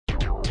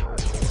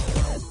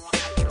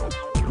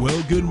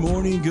Well, good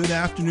morning, good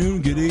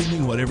afternoon, good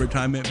evening, whatever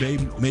time it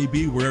may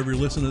be, wherever you're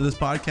listening to this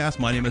podcast.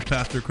 My name is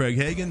Pastor Craig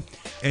Hagan,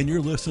 and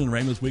you're listening to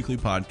Rhema's Weekly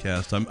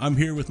Podcast. I'm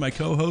here with my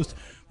co-host.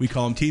 We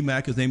call him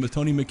T-Mac. His name is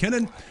Tony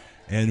McKinnon,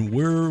 and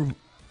we're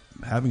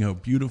having a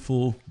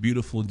beautiful,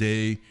 beautiful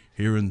day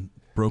here in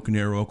Broken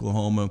Arrow,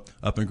 Oklahoma,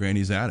 up in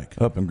Granny's attic.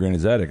 Up in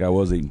Granny's attic. I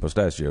was eating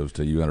pistachios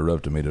till you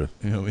interrupted me to.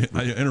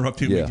 I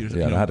interrupted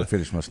you. I had to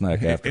finish my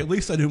snack after. At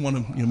least I didn't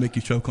want to make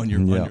you choke on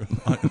your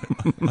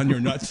on your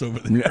nuts over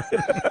there.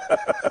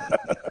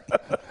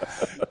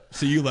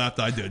 So you laughed,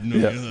 I didn't.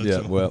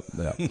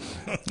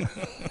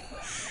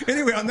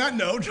 Anyway, on that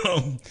note,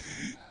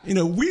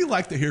 we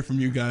like to hear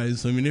from you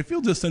guys. I mean, if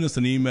you'll just send us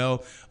an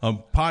email,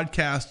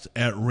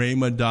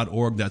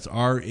 podcast@rhema.org. That's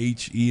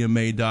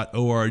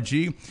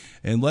RHEMA.org.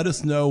 And let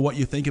us know what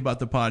you think about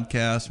the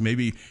podcast.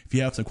 Maybe if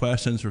you have some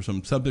questions or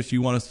some subjects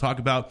you want us to talk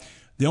about.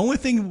 The only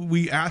thing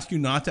we ask you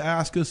not to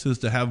ask us is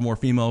to have more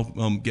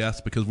female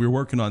guests, because we're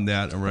working on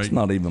that. All right. It's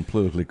not even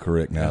politically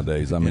correct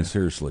nowadays. I mean,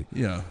 seriously.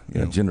 Yeah.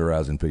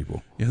 Genderizing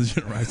people. Yeah,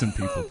 genderizing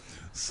people.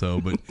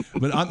 So, but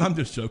I'm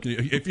just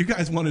joking. If you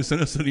guys want to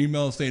send us an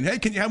email saying, "Hey,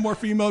 can you have more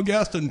female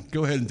guests?" then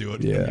go ahead and do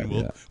it.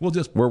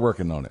 We're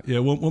working on it. Yeah,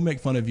 we'll make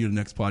fun of you the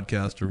next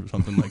podcast or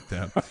something like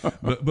that.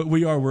 but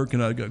we are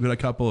working on a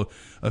couple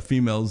of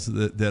females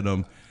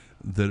that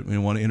we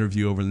want to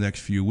interview over the next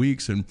few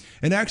weeks. And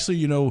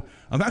actually, I'm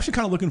actually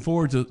kind of looking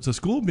forward to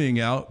school being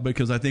out,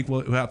 because I think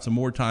we'll have some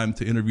more time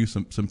to interview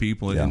some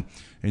people and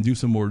do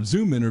some more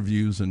Zoom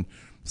interviews and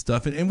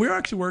stuff. And we're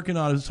actually working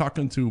on, I was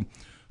talking to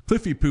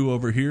Cliffy Poo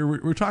over here.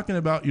 We're talking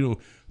about,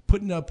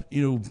 putting up,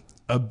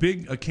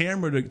 a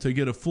camera to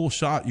get a full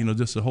shot,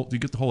 to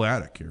get the whole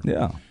attic here.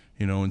 Yeah.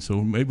 And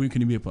so maybe we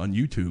can be up on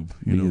YouTube,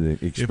 the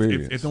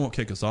experience. If they won't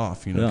kick us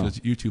off, because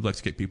YouTube likes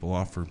to kick people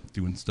off for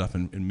doing stuff,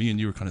 and me and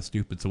you are kind of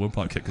stupid, so we'll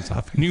probably kick us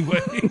off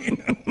anyway.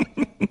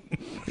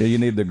 Yeah, you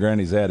need the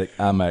Granny's Attic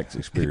IMAX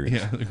experience.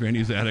 Yeah, the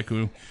Granny's Attic.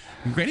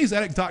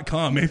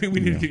 Granny'sAttic.com. Maybe we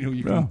need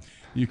to,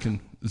 you can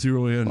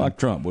zero in. Like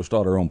Trump, we'll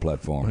start our own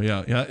platform.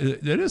 Yeah.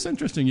 It is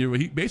interesting.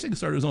 He basically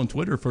started his own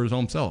Twitter for his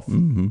own self.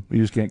 Mm-hmm.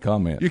 You just can't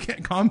comment. You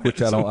can't comment.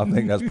 Which I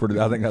think that's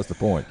the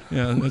point.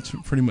 Yeah, that's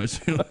pretty much.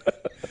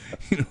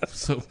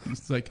 So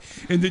it's like,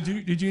 and did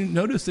you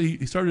notice that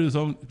he started his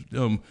own,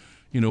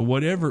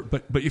 whatever.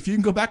 But if you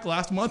can go back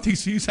last month,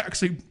 he's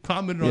actually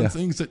commented on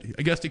things that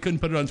I guess he couldn't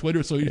put it on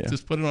Twitter, so he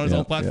just put it on his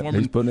own platform.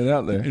 He's putting it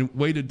out there and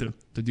waited to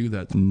do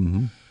that.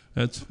 Mm-hmm.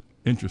 That's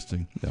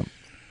interesting. Yep.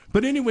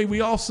 But anyway,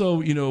 we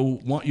also,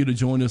 want you to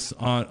join us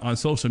on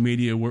social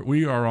media.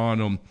 We are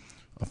on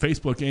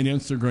Facebook and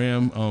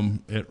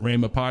Instagram at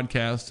Rhema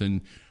Podcast,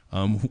 and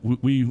I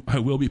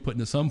will be putting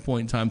at some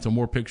point in time some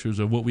more pictures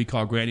of what we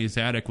call Granny's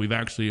Attic. We've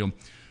actually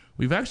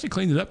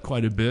cleaned it up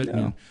quite a bit. Yeah.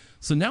 And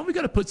so now we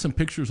got to put some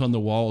pictures on the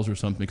walls or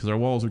something, because our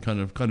walls are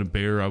kind of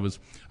bare. I was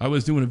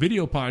doing a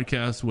video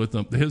podcast with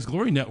the His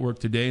Glory Network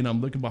today, and I'm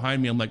looking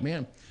behind me. I'm like,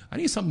 man, I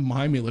need something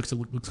behind me that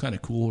looks kind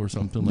of cool or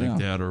something like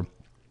that, or.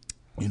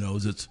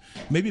 It's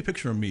maybe a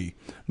picture of me.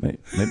 Maybe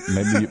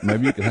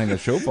you can hang a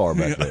shofar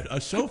back there.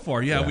 A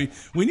shofar, yeah.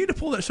 We need to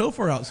pull that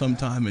shofar out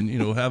sometime and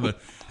have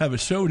a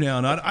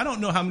showdown. I don't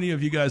know how many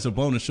of you guys have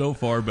blown a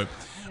shofar, but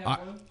you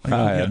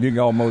can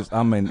almost.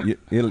 I mean,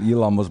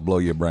 you'll almost blow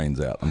your brains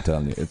out. I'm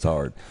telling you, it's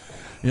hard.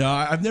 Yeah,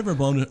 I've never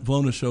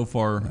blown a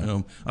shofar.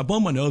 I've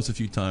blown my nose a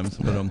few times,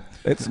 but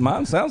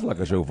mine sounds like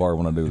a shofar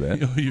when I do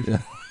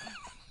that.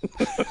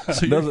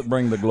 So doesn't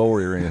bring the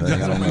glory or anything.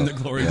 Doesn't bring the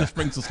glory. It just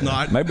brings the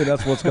snot. Maybe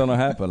that's what's going to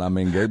happen. I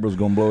mean, Gabriel's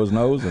going to blow his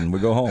nose and we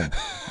go home.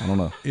 I don't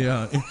know.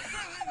 Yeah.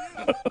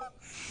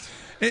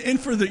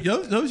 And for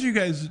those of you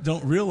guys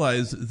don't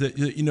realize that,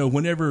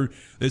 whenever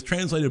it's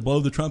translated "blow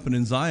the trumpet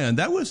in Zion,"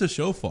 that was a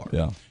shofar.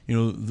 Yeah.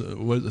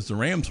 It's the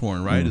ram's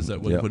horn, right? Is that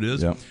what it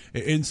is? Yeah.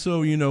 And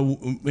so,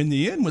 in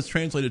the end, what's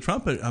translated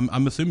trumpet,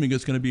 I'm assuming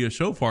it's going to be a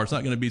shofar. It's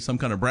not going to be some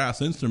kind of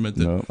brass instrument.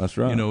 No, that's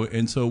right.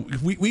 And so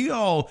if we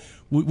all,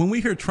 when we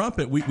hear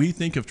trumpet, we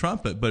think of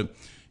trumpet, but,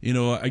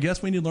 I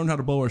guess we need to learn how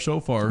to blow our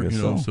shofar,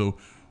 so.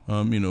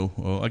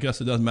 I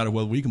guess it doesn't matter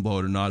whether we can blow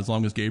it or not, as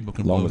long as Gabriel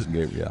can blow it.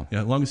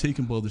 As long as he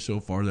can blow the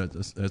shofar,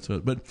 that's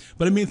it. But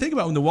I mean, think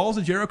about it. When the walls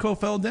of Jericho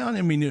fell down.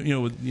 I mean,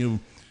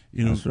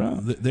 that's right.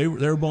 they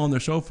were blowing their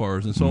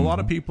shofars, and so a lot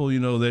of people,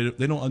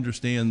 they don't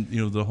understand,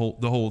 the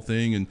whole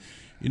thing, and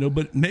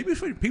but maybe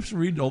if people should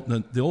read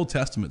the Old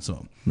Testament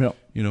some,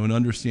 and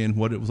understand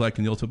what it was like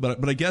in the Old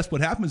Testament. But I guess what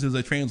happens is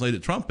they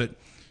translated trumpet,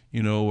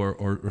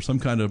 or some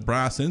kind of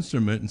brass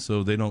instrument, and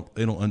so they don't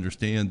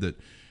understand that.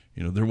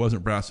 There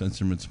wasn't brass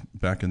instruments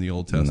back in the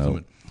Old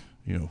Testament.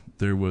 No.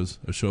 There was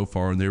a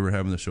shofar, and they were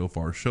having the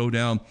shofar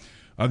showdown.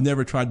 I've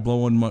never tried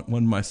blowing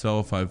one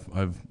myself. I've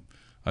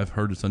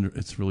heard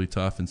it's really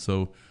tough, and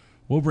so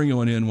we'll bring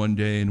one in one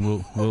day, and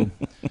we'll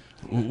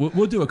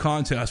do a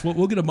contest.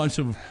 We'll get a bunch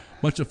of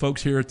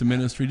folks here at the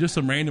ministry, just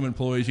some random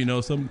employees,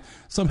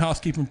 some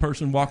housekeeping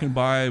person walking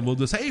by. We'll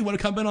just, hey, you want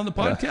to come in on the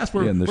podcast?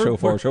 Yeah, the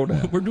shofar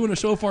showdown. We're doing a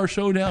shofar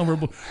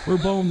showdown. We're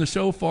blowing the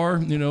shofar,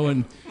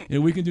 and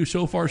we can do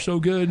shofar so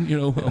good,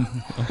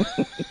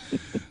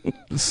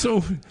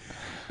 So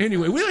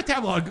Anyway, we like to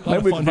have a lot of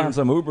Maybe we fun can find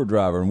some Uber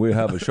driver and we'll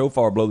have a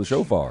shofar blow the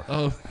shofar.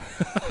 Oh.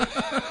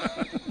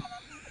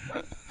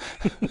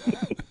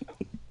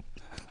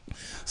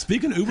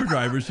 Speaking of Uber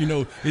drivers,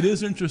 it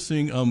is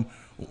interesting.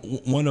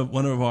 One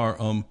of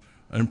our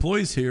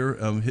employees here,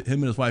 him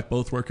and his wife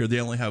both work here.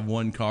 They only have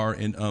one car,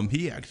 and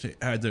he actually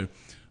had to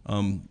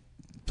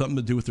something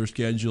to do with their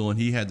schedule, and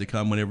he had to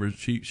come whenever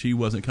she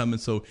wasn't coming.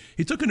 So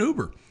he took an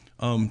Uber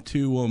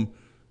to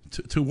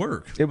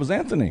work. It was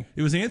Anthony.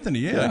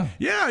 Yeah.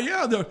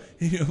 The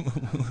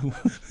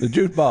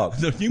jukebox.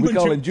 The human we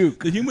call it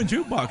juke. The human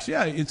jukebox.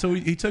 Yeah. And so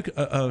he took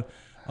an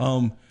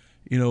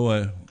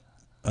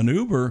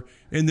Uber,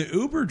 and the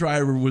Uber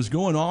driver was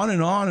going on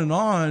and on and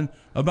on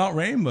about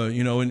Rhema,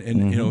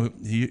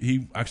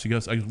 he actually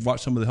goes. I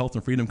watched some of the Health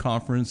and Freedom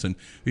Conference, and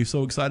he's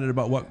so excited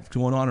about what's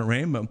going on at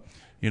Rhema,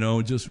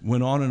 just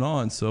went on and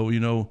on. So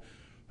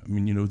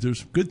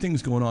there's good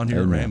things going on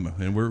here Amen. At Rhema,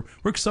 and we're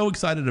so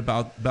excited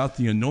about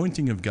the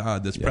anointing of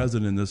God that's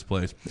present in this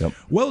place. Yep.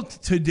 Well,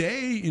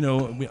 today,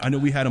 I know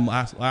we had him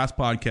last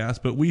podcast,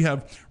 but we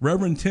have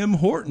Reverend Tim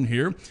Horton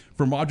here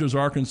from Rogers,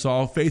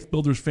 Arkansas, Faith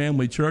Builders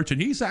Family Church,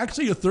 and he's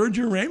actually a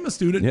third-year Rhema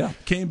student. Yeah.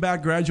 Came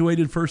back,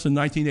 graduated first in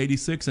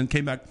 1986, and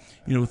came back,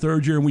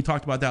 third year, and we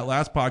talked about that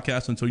last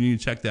podcast, and so you need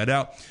to check that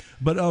out.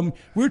 But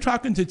we're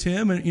talking to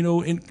Tim, and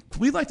and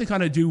we like to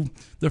kind of do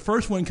the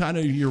first one, kind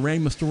of your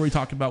Rhema story,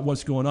 talk about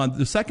what's going on.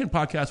 The second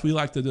podcast, we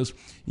like to just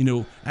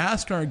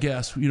ask our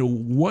guests,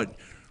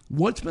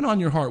 what's been on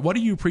your heart, what are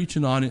you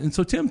preaching on, and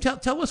so Tim,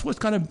 tell us what's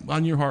kind of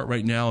on your heart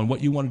right now, and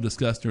what you want to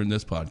discuss during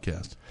this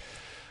podcast.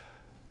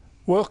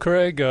 Well,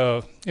 Craig,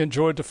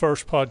 enjoyed the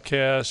first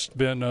podcast.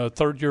 Been a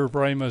third year of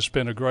Rhema has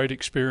been a great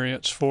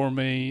experience for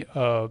me.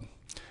 All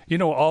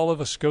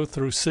of us go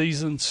through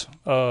seasons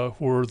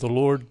where the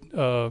Lord,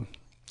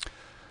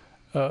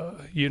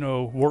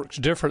 works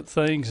different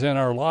things in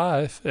our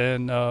life.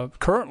 And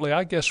currently,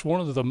 I guess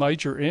one of the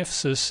major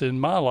emphasis in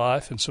my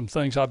life and some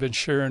things I've been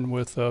sharing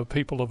with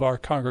people of our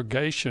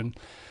congregation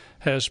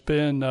has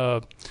been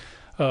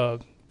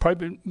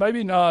probably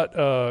maybe not,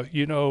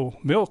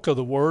 milk of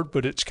the word,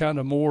 but it's kind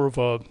of more of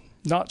a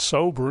not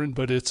sobering,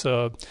 but it's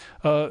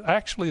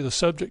actually the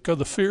subject of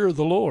the fear of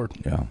the Lord.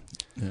 Yeah.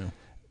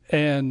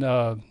 And,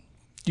 I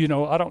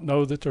don't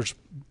know that there's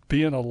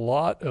been a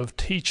lot of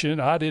teaching.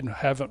 I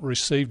haven't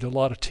received a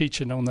lot of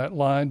teaching on that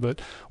line,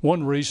 but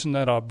one reason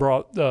that I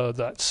brought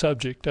that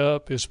subject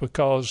up is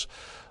because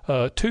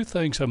two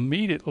things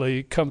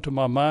immediately come to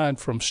my mind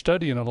from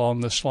studying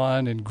along this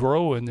line and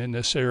growing in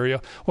this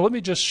area. Well, let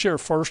me just share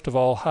first of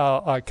all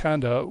how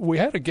we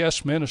had a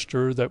guest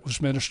minister that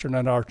was ministering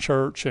in our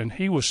church, and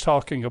he was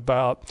talking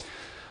about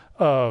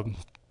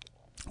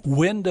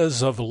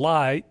windows of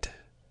light,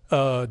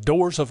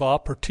 doors of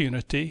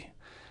opportunity,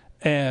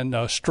 and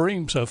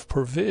streams of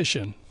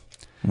provision.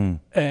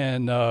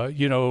 And,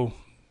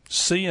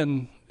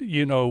 seeing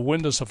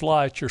windows of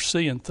light, you're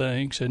seeing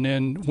things, and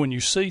then when you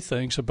see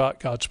things about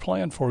God's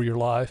plan for your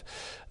life,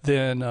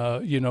 then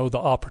the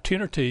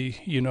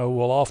opportunity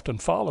will often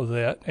follow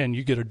that, and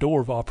you get a door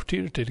of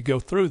opportunity to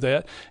go through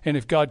that. And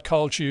if God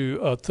calls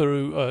you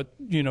through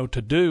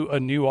to do a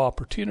new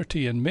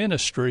opportunity in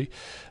ministry,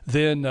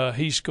 then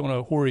He's going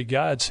to, where He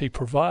guides, He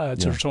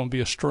provides. There's going to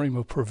be a stream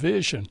of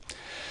provision.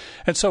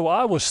 And so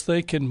I was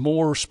thinking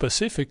more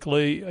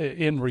specifically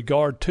in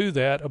regard to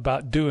that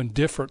about doing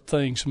different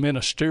things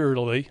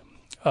ministerially,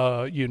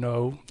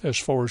 as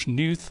far as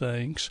new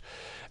things.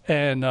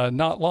 And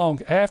not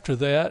long after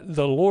that,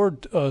 the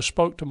Lord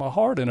spoke to my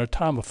heart in a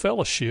time of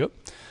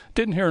fellowship.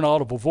 Didn't hear an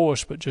audible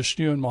voice, but just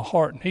knew in my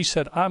heart. And He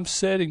said, I'm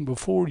setting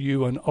before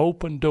you an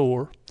open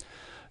door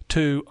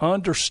to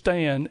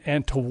understand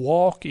and to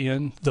walk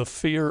in the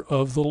fear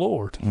of the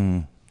Lord.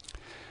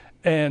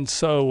 And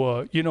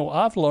so,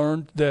 I've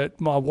learned that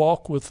my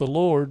walk with the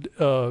Lord,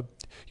 the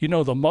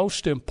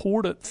most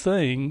important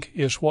thing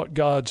is what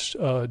God's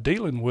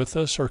dealing with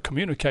us or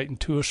communicating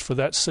to us for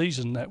that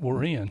season that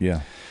we're in.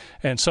 Yeah.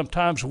 And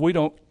sometimes we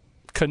don't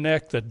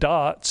connect the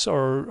dots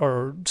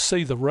or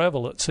see the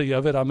relevancy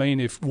of it. I mean,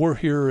 if we're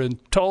here in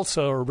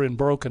Tulsa or in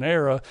Broken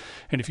Arrow,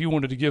 and if you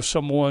wanted to give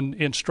someone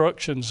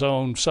instructions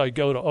on, say,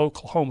 go to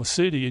Oklahoma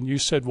City, and you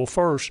said, well,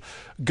 first,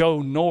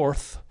 go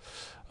north,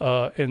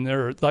 and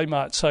they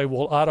might say,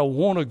 well, I don't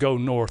want to go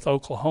north.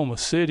 Oklahoma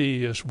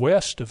City is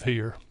west of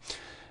here.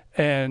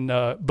 And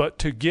but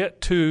to get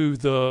to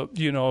the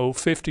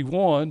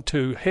 51,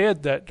 to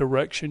head that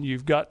direction,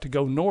 you've got to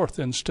go north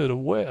instead of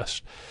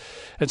west.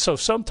 And so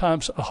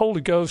sometimes the Holy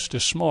Ghost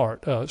is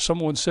smart.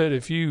 Someone said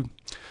if you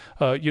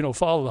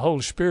follow the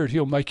Holy Spirit,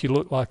 He'll make you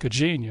look like a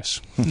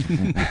genius.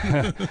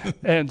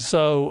 And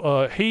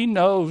so He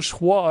knows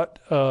what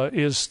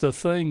is the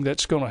thing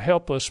that's going to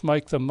help us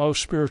make the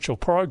most spiritual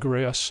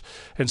progress.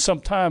 And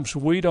sometimes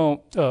we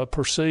don't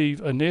perceive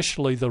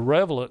initially the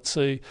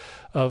relevancy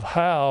of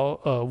how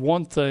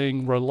one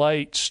thing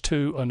relates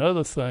to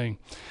another thing.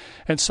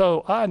 And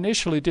so I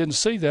initially didn't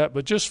see that,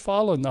 but just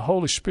following the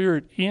Holy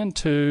Spirit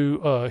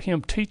into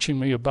Him teaching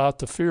me about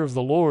the fear of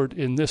the Lord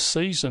in this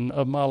season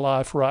of my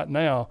life right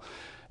now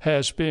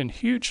has been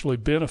hugely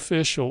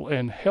beneficial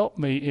and helped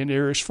me in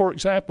areas. For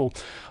example,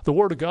 the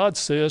Word of God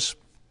says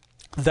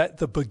that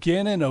the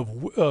beginning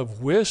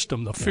of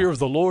wisdom, the fear of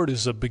the Lord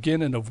is the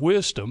beginning of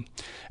wisdom,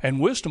 and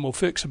wisdom will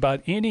fix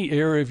about any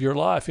area of your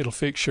life. It'll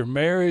fix your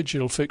marriage.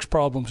 It'll fix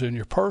problems in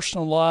your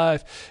personal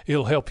life.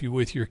 It'll help you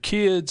with your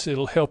kids.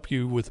 It'll help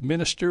you with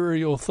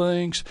ministerial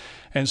things.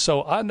 And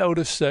so I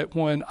noticed that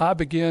when I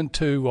began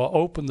to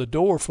open the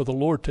door for the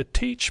Lord to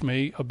teach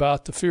me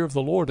about the fear of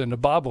the Lord, and the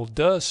Bible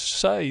does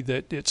say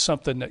that it's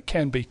something that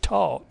can be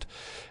taught.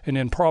 And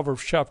in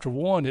Proverbs chapter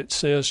 1, it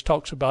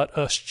talks about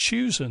us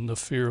choosing the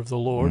fear of the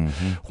Lord.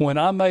 Mm-hmm. When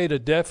I made a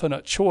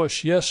definite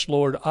choice, yes,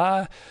 Lord,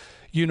 I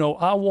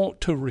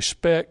want to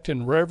respect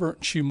and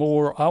reverence you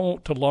more. I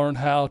want to learn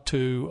how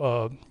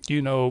to,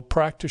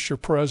 practice your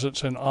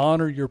presence and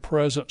honor your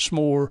presence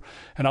more.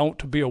 And I want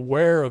to be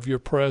aware of your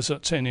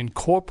presence and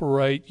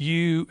incorporate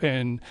you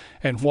and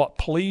what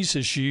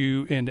pleases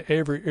you in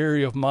every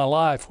area of my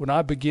life. When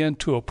I begin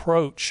to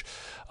approach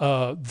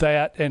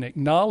that and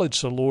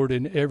acknowledge the Lord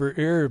in every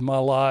area of my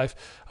life,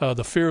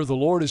 the fear of the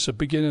Lord is the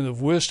beginning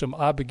of wisdom.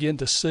 I begin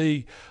to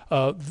see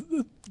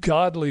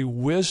godly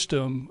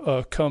wisdom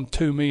come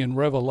to me and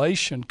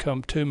revelation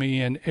come to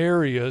me in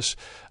areas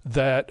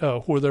that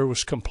where there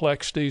was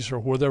complexities or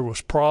where there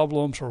was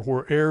problems or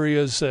where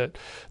areas that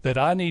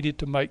I needed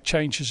to make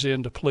changes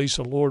in to please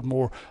the Lord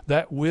more.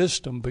 That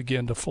wisdom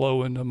began to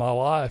flow into my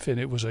life, and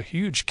it was a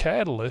huge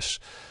catalyst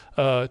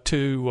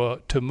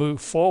to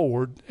move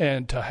forward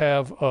and to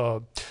have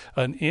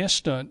an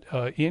instant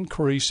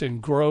increase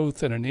in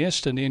growth and an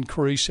instant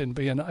increase in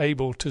being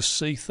able to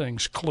see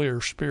things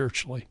clear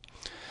spiritually.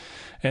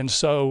 And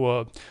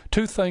so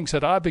two things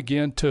that I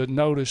began to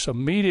notice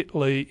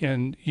immediately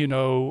in,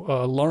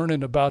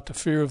 learning about the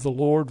fear of the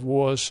Lord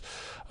was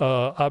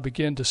I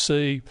began to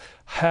see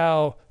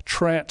how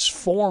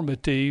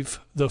transformative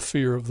the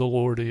fear of the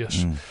Lord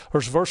is.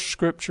 There's a verse of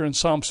Scripture in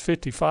Psalms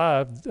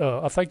 55,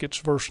 I think it's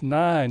verse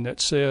 9,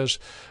 that says,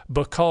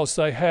 because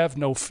they have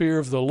no fear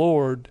of the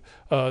Lord,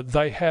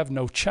 they have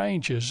no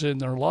changes in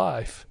their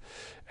life.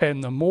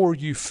 And the more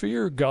you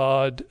fear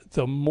God,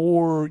 the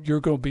more you're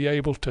going to be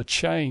able to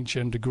change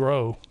and to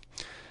grow.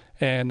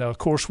 And, of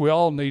course, we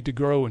all need to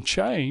grow and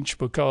change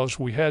because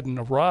we hadn't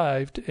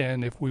arrived.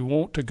 And if we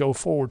want to go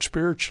forward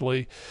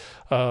spiritually,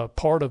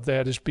 part of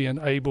that is being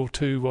able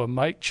to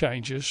make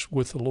changes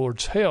with the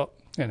Lord's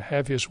help and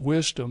have His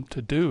wisdom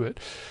to do it.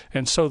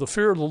 And so the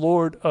fear of the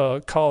Lord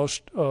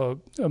caused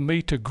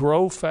me to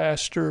grow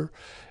faster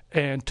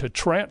and to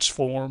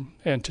transform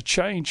and to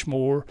change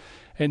more.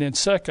 And then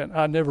second,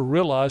 I never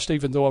realized,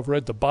 even though I've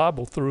read the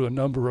Bible through a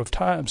number of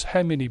times,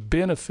 how many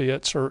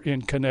benefits are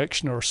in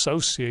connection or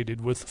associated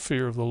with the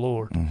fear of the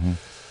Lord. Mm-hmm.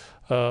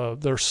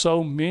 There's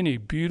so many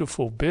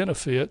beautiful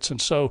benefits.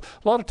 And so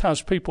a lot of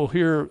times people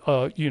hear,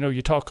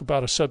 you talk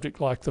about a subject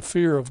like the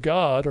fear of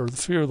God or the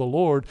fear of the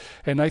Lord,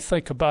 and they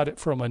think about it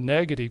from a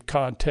negative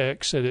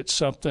context, that it's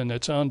something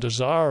that's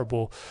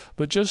undesirable.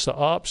 But just the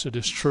opposite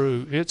is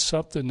true. It's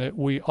something that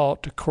we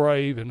ought to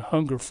crave and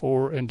hunger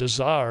for and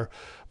desire,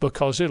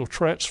 because it'll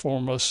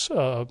transform us,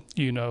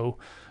 in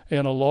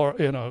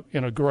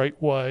a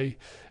great way.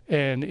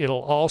 And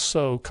it'll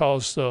also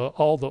cause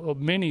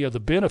many of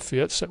the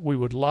benefits that we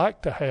would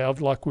like to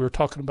have, like we were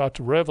talking about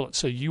the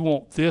relevancy. You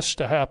want this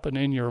to happen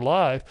in your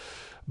life,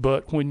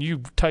 but when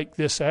you take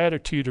this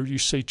attitude or you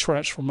see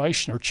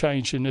transformation or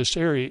change in this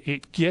area,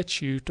 it gets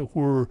you to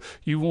where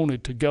you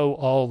wanted to go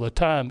all the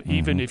time,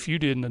 even if you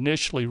didn't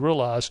initially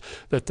realize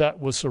that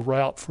was the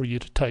route for you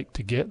to take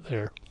to get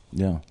there.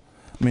 Yeah.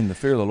 I mean, the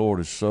fear of the Lord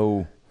is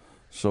so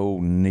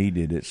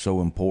needed. It's so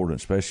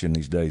important, especially in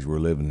these days we're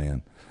living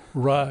in.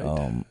 Right.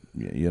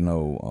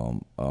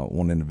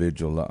 One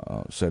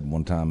individual said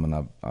one time, and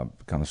I've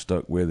kind of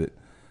stuck with it,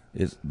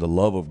 is the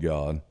love of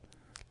God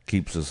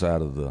keeps us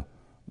out of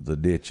the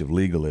ditch of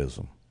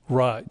legalism.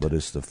 Right. But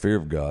it's the fear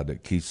of God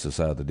that keeps us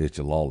out of the ditch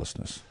of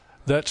lawlessness.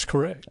 That's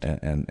correct.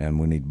 And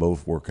we need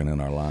both working in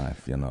our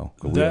life, because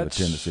we have a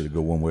tendency to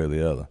go one way or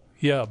the other.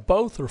 Yeah,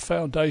 both are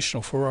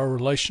foundational for our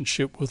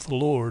relationship with the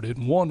Lord,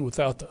 and one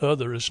without the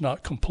other is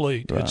not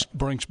complete. Right. It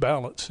brings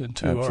balance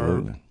into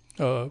Absolutely.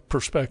 Our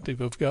perspective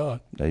of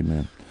God.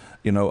 Amen.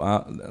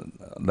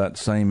 That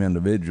same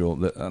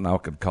individual, and I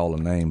could call a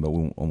name, but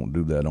we won't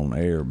do that on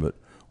air, but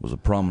was a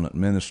prominent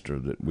minister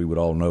that we would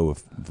all know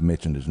if I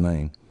mentioned his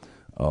name.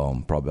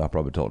 I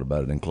probably talked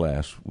about it in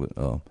class,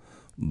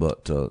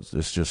 but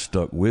it's just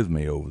stuck with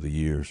me over the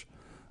years.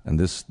 And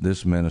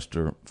this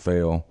minister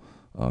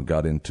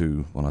got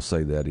into, when I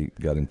say that, he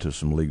got into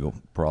some legal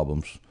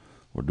problems.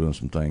 We're doing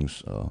some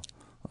things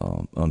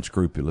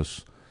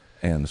unscrupulous,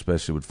 and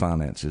especially with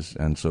finances,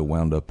 and so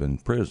wound up in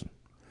prison.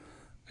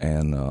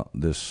 And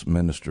this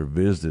minister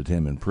visited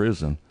him in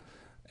prison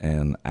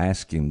and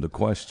asked him the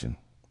question,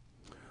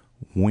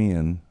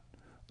 when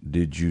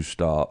did you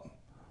fall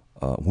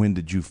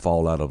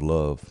out of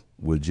love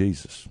with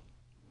Jesus?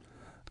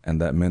 And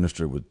that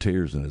minister, with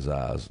tears in his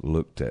eyes,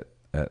 looked at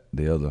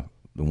the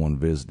one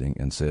visiting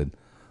and said,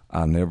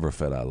 I never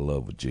fell out of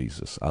love with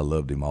Jesus. I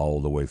loved him all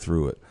the way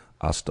through it.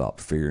 I stopped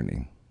fearing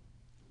him.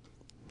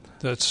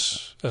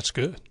 That's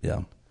good.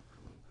 Yeah.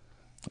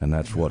 And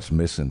that's what's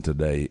missing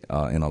today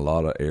in a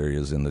lot of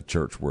areas in the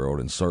church world,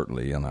 and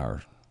certainly in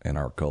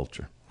our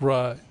culture.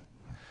 Right.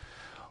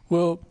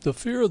 Well, the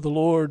fear of the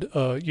Lord,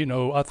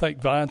 I think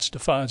Vines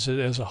defines it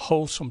as a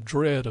wholesome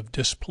dread of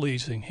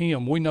displeasing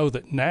Him. We know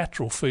that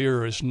natural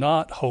fear is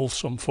not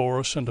wholesome for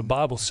us, and the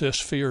Bible says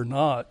fear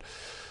not,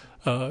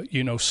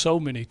 so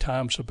many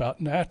times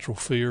about natural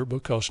fear,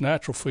 because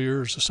natural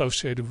fear is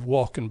associated with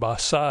walking by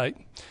sight,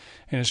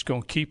 and it's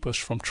going to keep us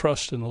from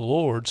trusting the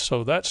Lord.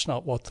 So that's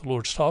not what the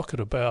Lord's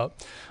talking about.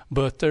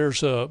 But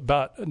there's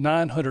about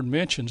 900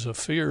 mentions of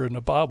fear in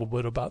the Bible,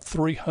 but about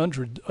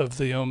 300 of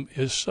them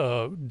is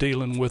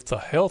dealing with the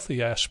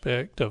healthy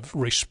aspect of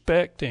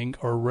respecting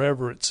or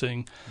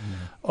reverencing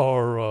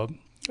or,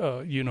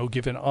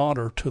 giving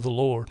honor to the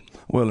Lord.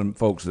 Well, and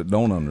folks that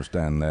don't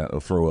understand that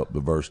will throw up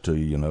the verse to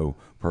you,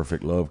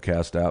 perfect love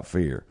cast out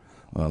fear.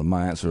 Well,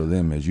 my answer to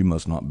them is you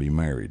must not be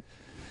married.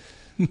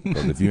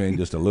 Because if you ain't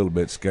just a little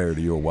bit scared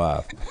of your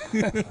wife.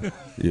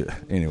 Yeah,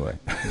 anyway.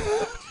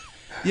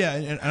 Yeah,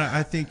 and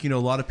I think, a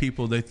lot of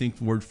people, they think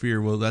the word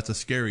fear, well, that's a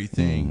scary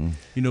thing,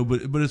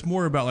 but it's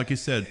more about, like you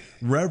said,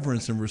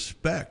 reverence and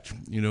respect,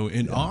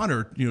 and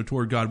honor,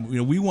 toward God.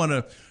 We want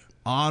to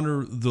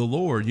honor the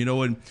Lord,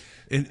 and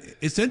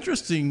it's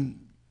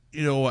interesting,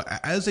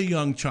 as a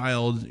young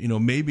child,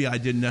 maybe I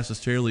didn't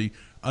necessarily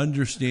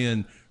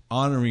understand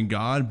honoring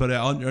God, but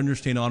I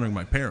understand honoring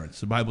my parents.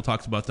 The Bible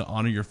talks about to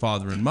honor your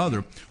father and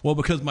mother. Well,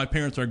 because my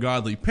parents are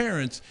godly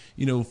parents,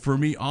 for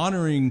me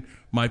honoring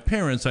my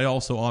parents, I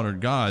also honored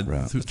God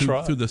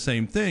through the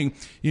same thing,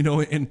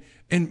 and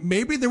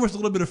maybe there was a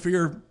little bit of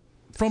fear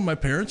from my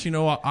parents.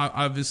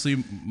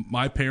 Obviously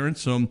my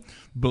parents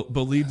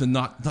believed in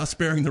not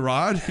sparing the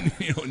rod,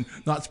 and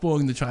not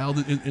spoiling the child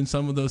in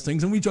some of those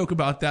things, and we joke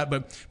about that.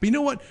 But you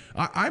know what?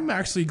 I'm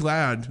actually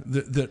glad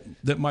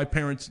that my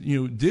parents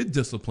did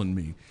discipline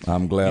me.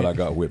 I'm glad I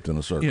got whipped in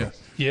a circle.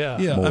 Yeah.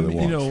 More than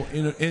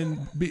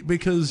once.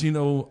 Because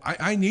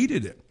I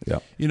needed it. Yeah.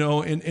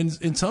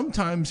 And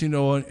sometimes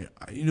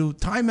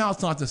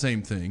timeout's not the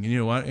same thing.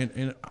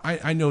 And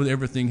I know that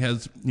everything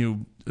has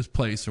its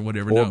place or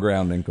whatever. Or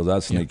grounding, because I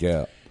sneak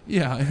out.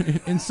 Yeah,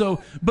 and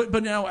so, but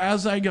now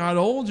as I got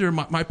older,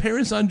 my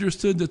parents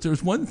understood that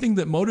there's one thing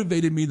that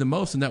motivated me the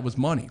most, and that was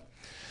money.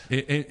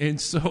 And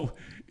so,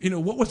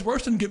 what was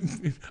worse than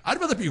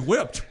I'd rather be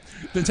whipped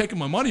than taking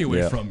my money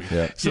away from me.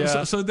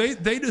 Yeah. So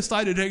they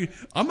decided, hey,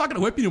 I'm not going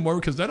to whip you anymore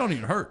because that don't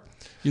even hurt,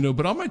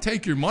 but I'm going to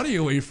take your money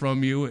away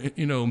from you,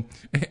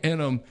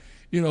 and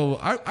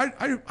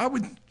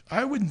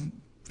I would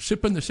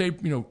ship in the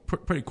shape,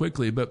 pretty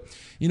quickly, but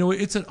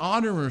it's an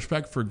honor and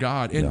respect for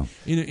God, and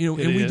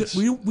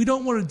we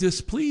don't want to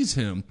displease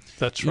Him.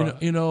 That's right.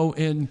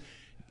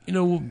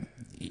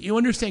 You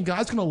understand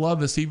God's going to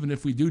love us even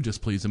if we do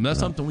displease Him. That's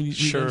something we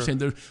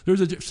understand.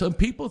 Some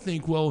people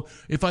think, well,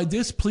 if I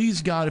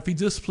displease God, if He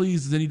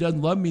displeases, then He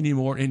doesn't love me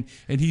anymore, and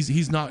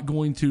He's not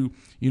going to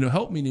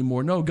help me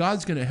anymore. No,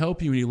 God's going to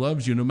help you, and He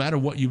loves you no matter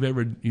what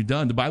you've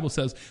done. The Bible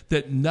says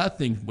that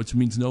nothing, which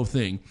means no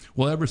thing,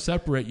 will ever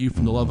separate you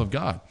from the love of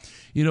God.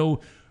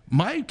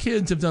 My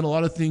kids have done a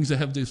lot of things that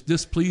have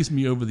displeased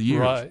me over the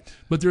years. Right.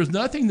 But there's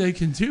nothing they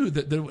can do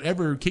that would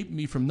ever keep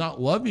me from not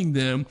loving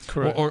them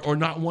or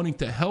not wanting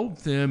to help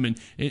them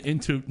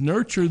and to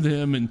nurture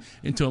them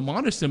and to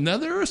admonish them. Now,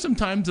 there are some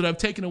times that I've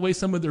taken away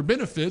some of their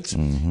benefits,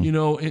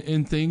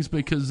 and things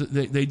because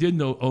they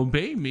didn't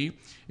obey me,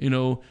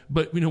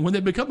 But, when they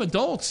become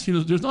adults,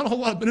 there's not a whole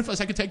lot of benefits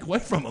I can take away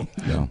from them.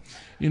 Yeah.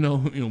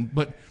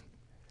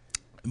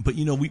 But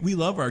we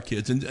love our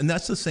kids, and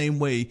that's the same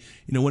way,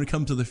 when it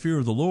comes to the fear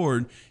of the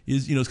Lord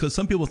is, because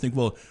some people think,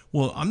 well,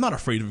 I'm not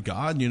afraid of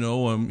God,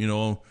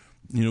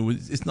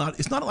 it's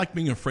not like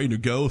being afraid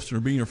of ghosts or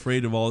being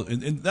afraid of all,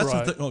 and that's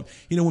right.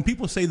 When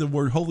people say the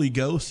word Holy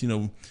Ghost,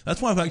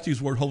 that's why I like to use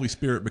the word Holy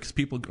Spirit, because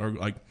people are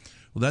like,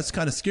 well, that's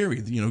kind of scary,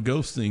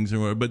 ghost things or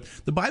whatever. But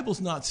the Bible's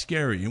not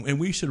scary, and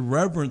we should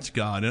reverence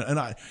God, and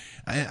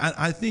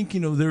I think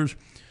there's.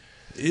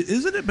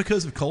 Isn't it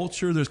because of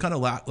culture? There's kind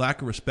of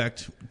lack of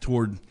respect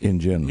toward in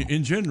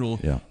general,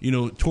 yeah.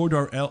 Toward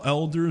our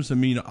elders. I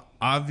mean,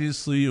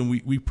 obviously, and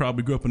we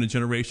probably grew up in a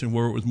generation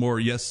where it was more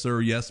yes sir,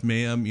 yes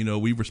ma'am.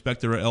 We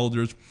respected our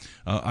elders.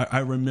 I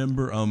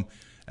remember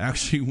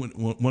actually when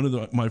one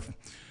of my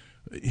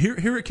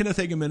here at Kenneth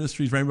Hagin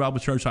Ministries, Rainbow Bible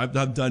Church, I've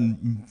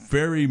done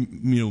very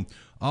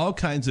all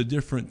kinds of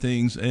different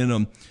things,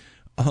 and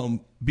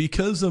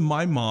because of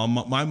my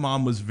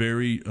mom was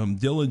very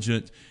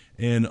diligent.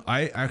 And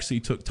I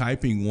actually took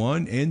typing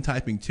 1 and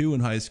typing 2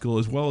 in high school,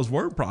 as well as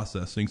word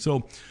processing.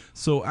 So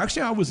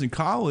actually, I was in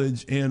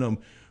college, and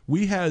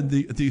we had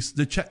the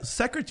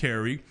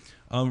secretary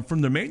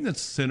from the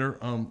maintenance center,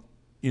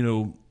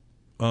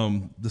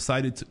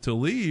 decided to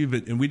leave,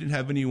 and we didn't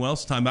have anyone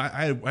else time.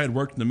 I had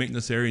worked in the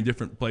maintenance area in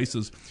different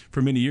places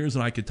for many years,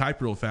 and I could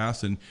type real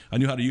fast, and I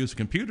knew how to use a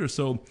computer.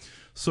 So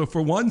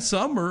for one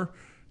summer,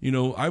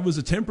 I was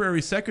a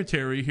temporary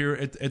secretary here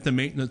at the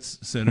maintenance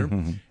center,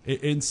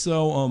 and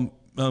so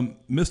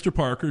Mr.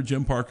 Parker,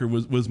 Jim Parker,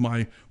 was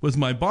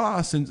my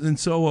boss, and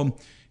so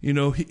you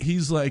know,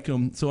 he's like,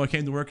 so I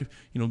came to work,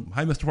 you know,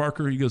 hi, Mr.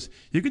 Parker. He goes,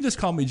 you can just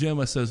call me Jim.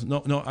 I says,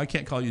 no, I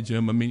can't call you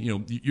Jim. I mean, you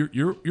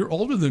know, you're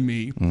older than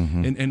me,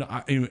 and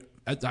I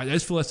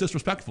just feel that's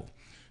disrespectful.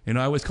 And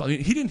I always call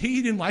he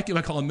didn't like it if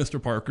I call him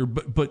Mr. Parker,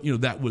 but you know,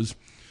 that was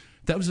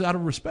out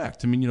of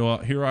respect. I mean, you know,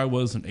 here I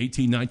was an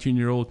 18,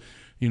 19-year-old,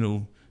 you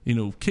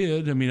know,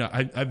 kid. I mean,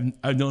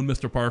 I've known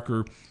Mr.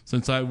 Parker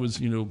since I was,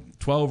 you know,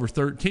 12 or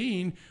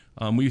 13.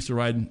 We used to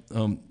ride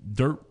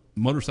dirt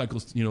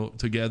motorcycles, you know,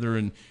 together,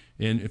 and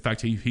in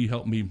fact he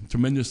helped me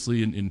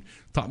tremendously and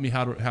taught me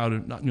how to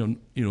not, you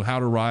know how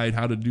to ride,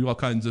 how to do all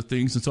kinds of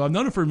things. And so I've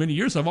known him for many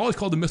years. I've always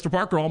called him Mr.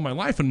 Parker all my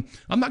life, and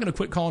I'm not going to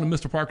quit calling him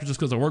Mr. Parker just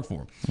because I work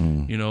for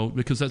him. You know,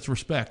 because that's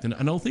respect. And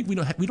I don't think we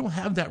don't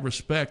have that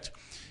respect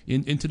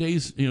in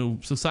today's, you know,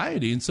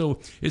 society. And so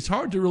it's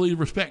hard to really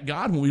respect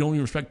God when we don't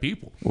even respect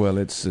people. Well,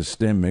 it's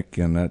systemic,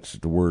 and that's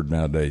the word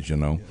nowadays, you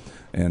know.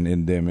 And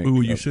endemic. Ooh,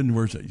 you shouldn't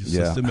word that.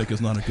 Systemic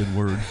is not a good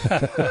word.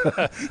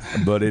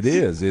 But it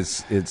is.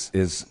 It's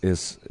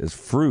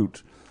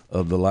fruit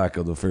of the lack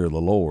of the fear of the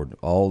Lord.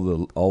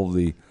 All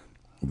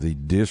the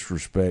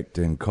disrespect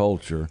in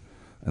culture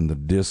and the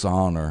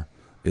dishonor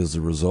is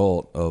the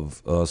result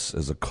of us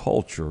as a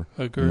culture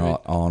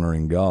not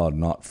honoring God,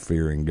 not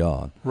fearing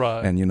God.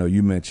 Right. And you know,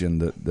 you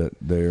mentioned that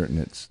there, and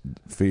it's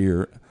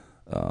fear.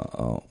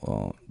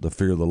 The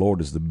fear of the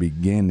Lord is the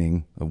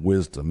beginning of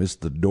wisdom. It's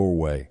the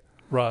doorway.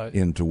 Right.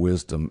 Into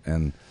wisdom.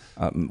 And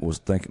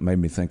made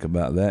me think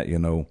about that, you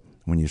know,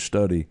 when you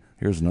study,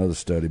 here's another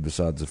study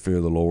besides the fear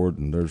of the Lord,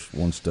 and there's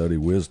one study,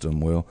 wisdom.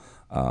 Well,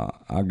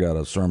 I got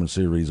a sermon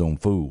series on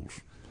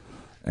fools,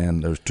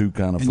 and there's two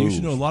kind of fools. You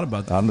should know a lot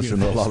about that. I should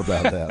know a lot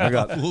about that. I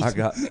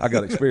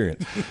got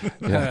experience.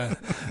 Yeah.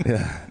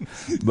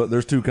 But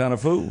there's two kind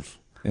of fools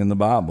in the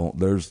Bible.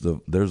 There's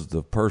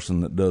the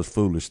person that does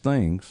foolish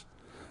things.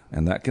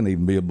 And that can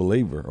even be a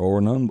believer or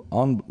an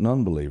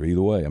unbeliever.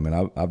 Either way, I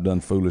mean, I've done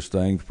foolish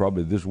things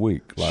probably this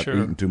week, like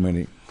eating too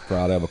many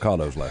fried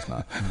avocados last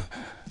night.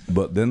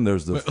 But then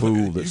there's the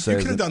fool that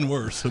says... You could have done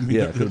worse. I mean,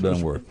 yeah, could have done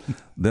worse.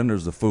 Then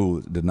there's the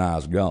fool that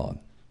denies God.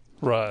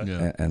 Right.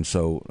 Yeah. And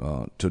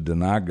so to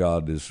deny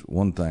God is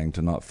one thing,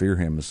 to not fear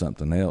him is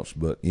something else.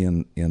 But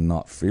in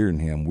not fearing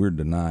him, we're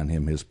denying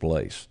him his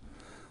place.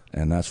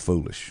 And that's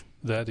foolish.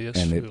 That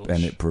is foolish.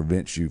 And it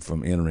prevents you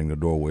from entering the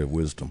doorway of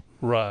wisdom.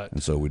 Right.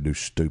 And so we do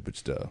stupid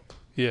stuff.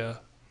 Yeah.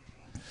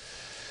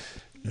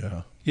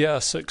 Yeah. Yeah,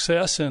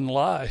 success in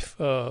life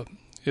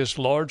is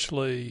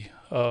largely,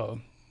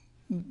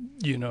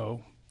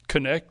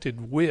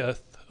 connected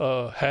with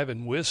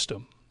having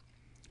wisdom.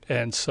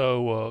 And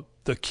so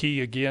the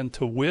key, again,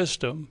 to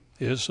wisdom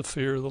is the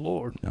fear of the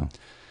Lord. Yeah.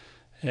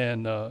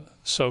 And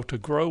so to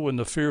grow in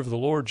the fear of the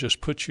Lord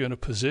just puts you in a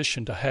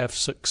position to have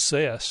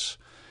success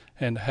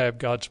and have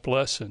God's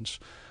blessings.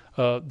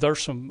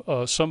 There's some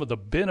of the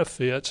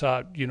benefits.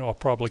 I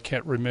probably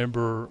can't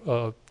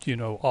remember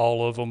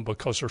all of them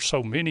because there's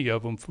so many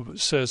of them. It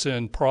says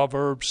in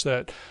Proverbs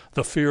that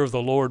the fear of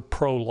the Lord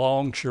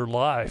prolongs your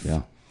life,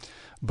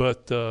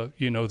 but the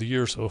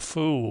years of a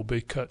fool will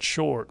be cut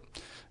short.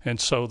 And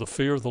so the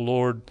fear of the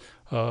Lord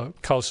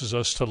causes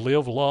us to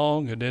live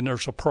long. And then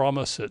there's a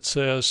promise that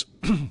says,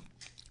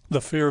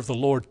 "The fear of the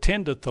Lord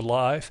tendeth the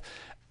life."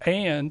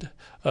 And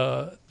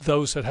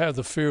those that have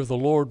the fear of the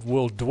Lord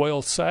will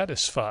dwell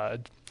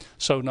satisfied.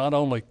 So not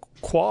only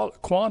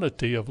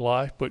quantity of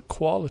life, but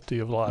quality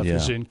of life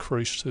is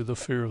increased through the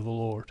fear of the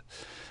Lord.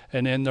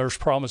 And then there's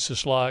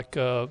promises like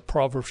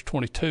Proverbs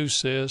 22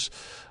 says,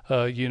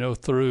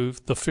 through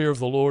the fear of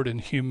the Lord and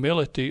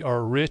humility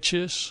are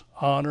riches,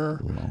 honor,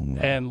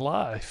 and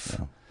life.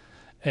 Yeah.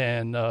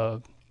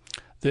 And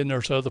then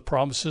there's other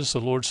promises. The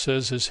Lord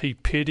says as he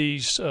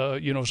pities,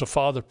 as a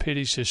father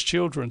pities his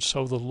children,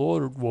 so the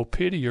Lord will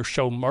pity or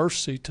show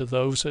mercy to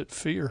those that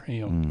fear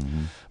him.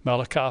 Mm-hmm.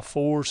 Malachi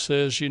 4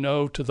 says,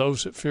 to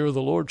those that fear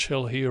the Lord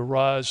shall he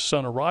arise,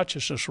 son of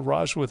righteousness,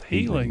 arise with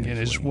healing in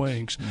his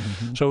wings.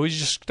 Mm-hmm. So we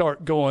just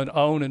start going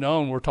on and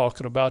on. We're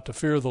talking about the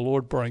fear of the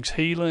Lord brings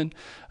healing.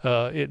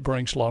 It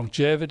brings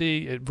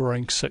longevity. It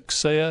brings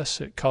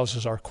success. It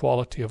causes our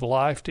quality of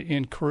life to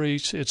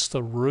increase. It's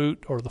the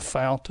root or the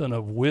fountain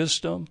of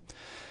wisdom.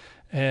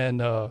 And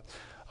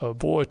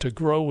to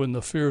grow in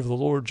the fear of the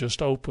Lord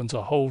just opens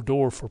a whole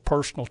door for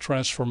personal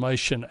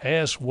transformation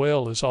as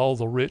well as all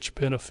the rich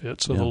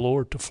benefits of the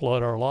Lord to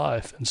flood our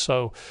life. And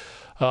so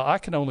I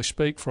can only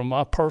speak from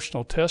my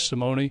personal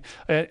testimony.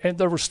 And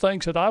there was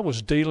things that I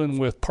was dealing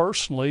with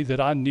personally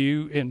that I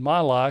knew in my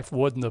life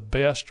wasn't the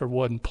best or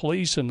wasn't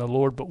pleasing the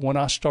Lord. But when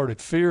I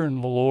started fearing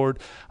the Lord,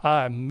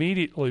 I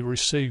immediately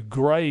received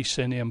grace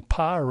and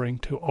empowering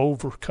to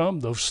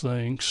overcome those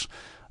things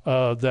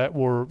that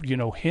were,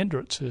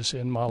 hindrances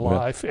in my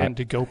life, and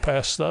to go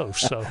past those.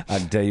 So I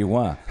can tell you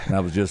why. And I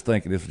was just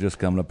thinking, this was just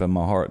coming up in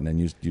my heart, and then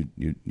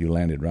you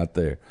landed right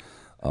there.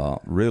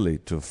 Really,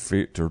 to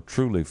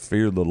truly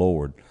fear the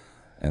Lord,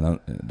 and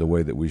the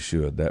way that we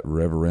should, that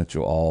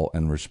reverential awe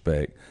and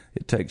respect,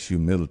 it takes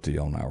humility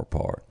on our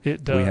part.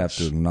 It does. We have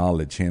to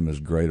acknowledge him as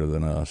greater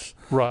than us.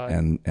 Right.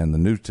 And the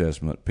New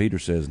Testament, Peter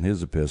says in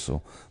his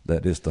epistle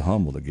that it's the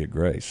humble that get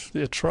grace.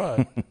 It's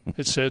right.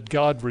 It said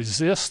God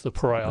resists the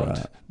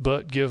proud,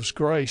 but gives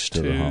grace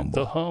to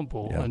the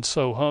humble. Yeah. And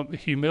so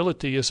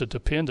humility is a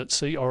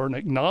dependency or an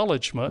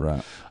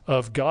acknowledgement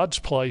of God's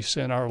place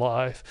in our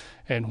life.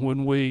 And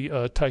when we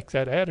take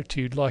that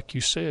attitude, like you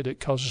said, it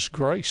causes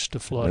grace to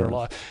flood our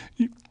life.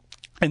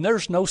 And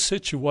there's no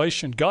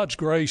situation. God's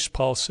grace,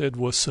 Paul said,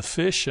 was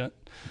sufficient,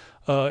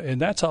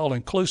 and that's all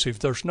inclusive.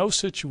 There's no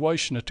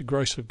situation that the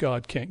grace of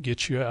God can't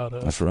get you out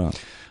of. That's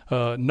right.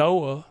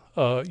 Noah,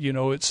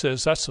 it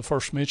says that's the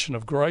first mention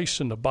of grace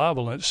in the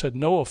Bible, and it said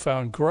Noah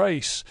found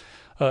grace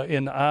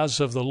in the eyes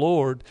of the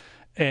Lord,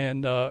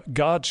 and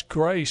God's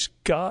grace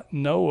got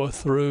Noah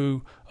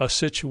through a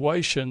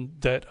situation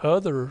that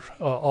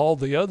all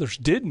the others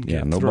didn't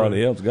get through. Yeah,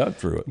 nobody else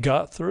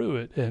got through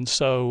it. And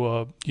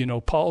so,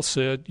 Paul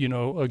said,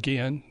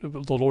 again,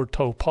 the Lord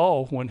told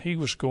Paul when he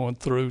was going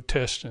through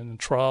testing and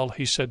trial,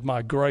 he said,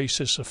 my grace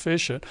is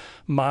sufficient.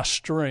 My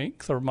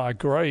strength or my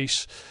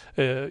grace,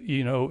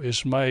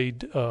 is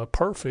made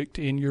perfect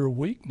in your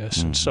weakness.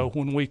 Mm-hmm. And so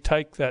when we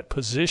take that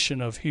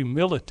position of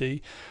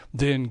humility,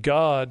 then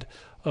God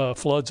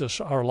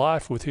floods our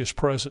life with his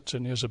presence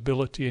and his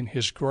ability and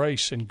his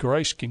grace, and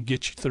grace can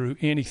get you through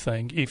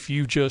anything if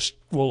you just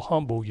will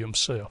humble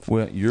yourself.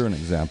 Well, you're an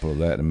example of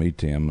that to me,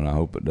 Tim, and I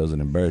hope it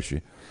doesn't embarrass you,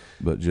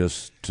 but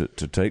just to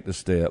take the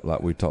step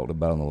like we talked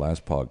about on the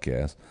last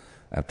podcast,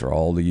 after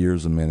all the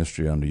years of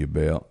ministry under your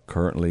belt,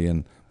 currently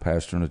in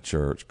pastoring a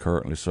church,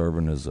 currently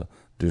serving as a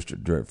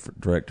district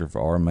director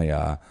for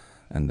RMAI,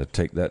 and to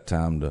take that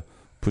time to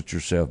put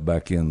yourself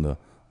back in the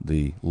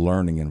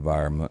learning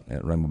environment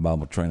at Rhema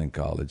Bible Training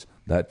College,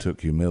 that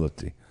took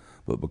humility.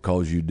 But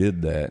because you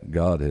did that,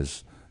 God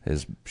has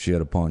shed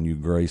upon you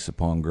grace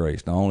upon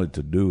grace, not only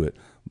to do it,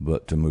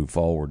 but to move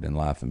forward in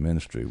life and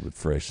ministry with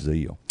fresh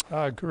zeal.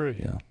 I agree.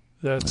 Yeah.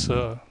 That's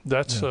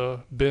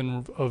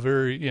been a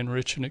very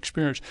enriching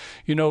experience.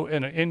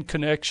 And in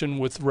connection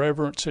with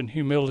reverence and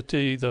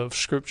humility, the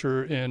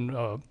scripture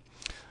in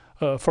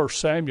 1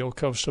 Samuel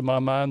comes to my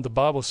mind. The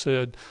Bible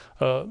said,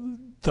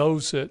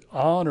 those that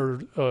honor,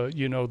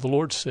 the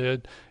Lord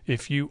said,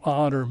 if you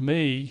honor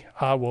me,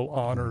 I will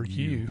honor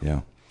you.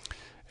 Yeah.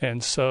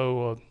 And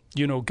so,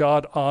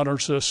 God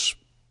honors us.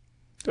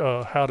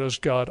 How does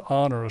God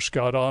honor us?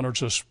 God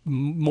honors us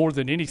more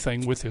than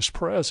anything with his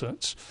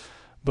presence,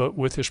 but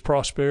with his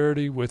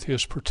prosperity, with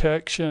his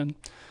protection,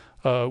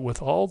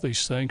 with all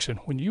these things. And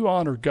when you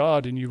honor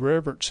God and you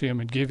reverence him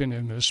and give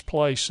him his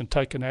place and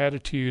take an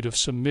attitude of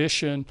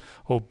submission,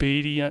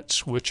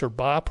 obedience, which are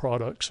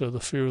byproducts of the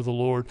fear of the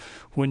Lord,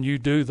 when you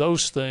do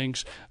those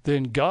things,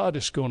 then God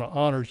is going to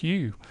honor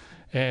you.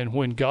 And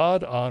when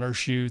God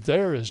honors you,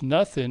 there is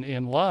nothing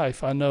in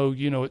life. I know,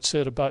 it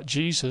said about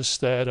Jesus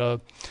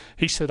that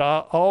he said,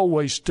 I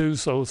always do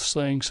those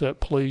things that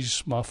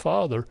please my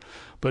Father.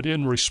 But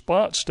in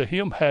response to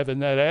him having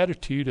that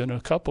attitude, in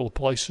a couple of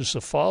places,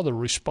 the Father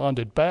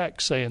responded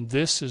back saying,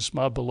 this is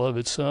my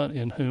beloved Son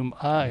in whom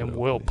I am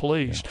well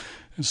pleased. Yeah.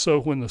 And so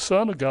when the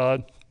Son of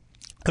God,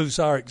 who's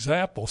our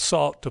example,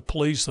 sought to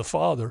please the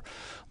Father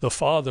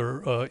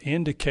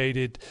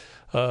indicated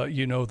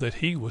that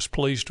he was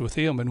pleased with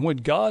him. And when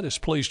God is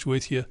pleased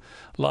with you,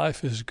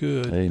 life is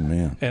good.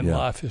 Amen. And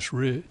life is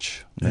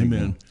rich.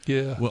 Amen.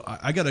 Yeah. Well,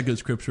 I got a good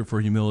scripture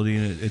for humility,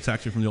 and it's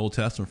actually from the Old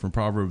Testament, from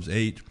Proverbs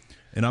 8.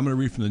 And I'm going to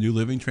read from the New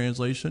Living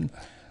Translation.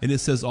 And it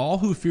says, all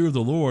who fear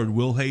the Lord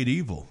will hate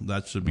evil.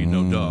 That should be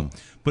no doubt.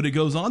 But it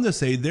goes on to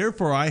say,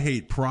 therefore I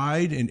hate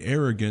pride and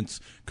arrogance,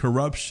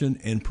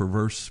 corruption and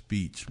perverse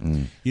speech.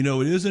 It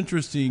is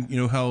interesting,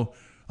 how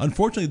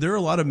unfortunately there are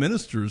a lot of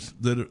ministers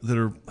that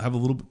have a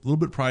little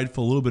bit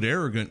prideful, a little bit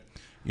arrogant,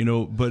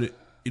 but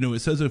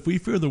it says if we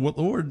fear the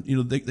Lord,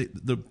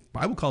 the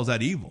Bible calls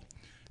that evil.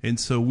 And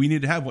so we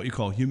need to have what you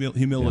call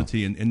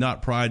humility and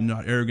not pride and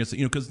not arrogance,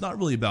 because it's not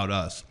really about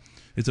us.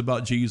 It's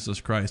about Jesus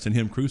Christ and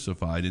him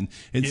crucified. And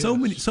yes.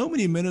 so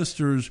many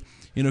ministers,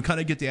 kind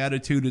of get the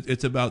attitude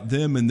it's about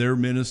them and their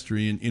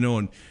ministry.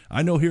 And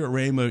I know here at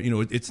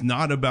Rhema, it's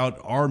not about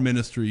our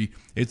ministry.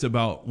 It's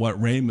about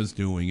what Rhema's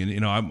doing.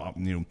 And,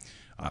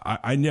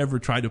 I never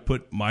try to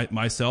put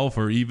myself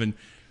or even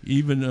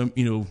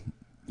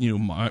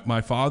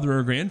my father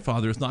or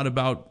grandfather. It's not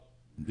about,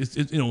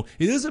 it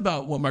is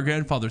about what my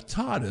grandfather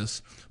taught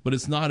us, but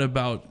it's not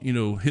about,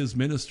 his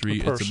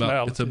ministry.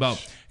 It's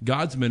about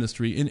God's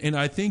ministry. And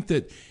I think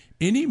that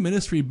any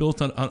ministry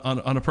built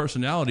on a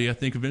personality, I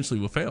think eventually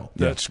will fail.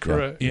 That's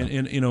correct.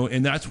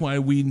 And that's why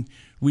we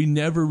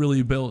never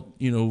really built,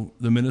 the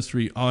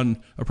ministry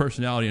on a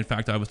personality. In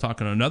fact, I was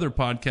talking on another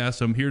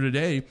podcast, I'm here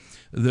today,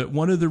 that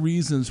one of the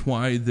reasons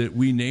why that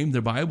we named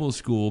the Bible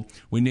school,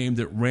 we named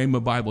it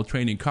Rhema Bible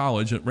Training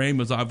College. And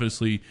Rhema is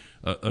obviously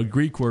a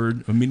Greek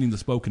word meaning the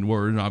spoken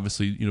word, and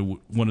obviously, you know,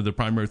 one of the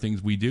primary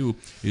things we do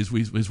is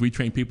we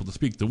train people to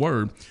speak the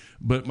word.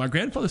 But my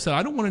grandfather said,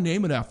 I don't want to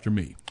name it after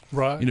me.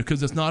 Right. You know,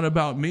 because it's not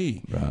about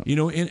me. Right. You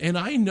know, and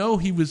I know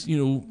he was,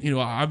 you know,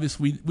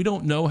 obviously we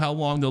don't know how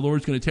long the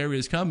Lord's going to tarry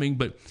his coming,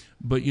 but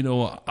you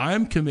know,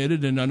 I'm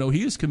committed, and I know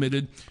he is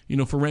committed, you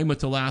know, for Rhema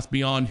to last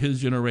beyond his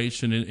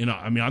generation, and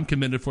I mean, I'm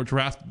committed for it to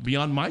last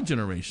beyond my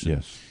generation.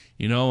 Yes.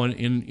 You know,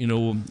 and you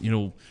know,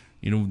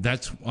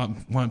 that's why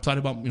I'm excited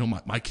about. You know,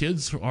 my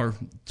kids are,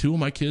 two of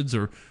my kids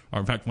are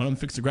in fact, one of them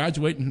fixed to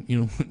graduate, and you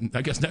know,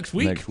 I guess next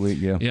week. Next week,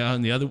 yeah. Yeah,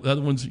 and the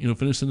other one's, you know,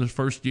 finishing their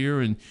first year,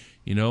 and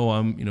you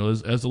know,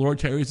 as the Lord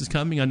tarries is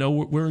coming, I know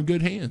we're in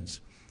good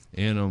hands,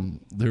 and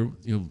they're,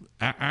 you know,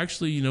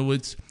 actually, you know,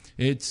 it's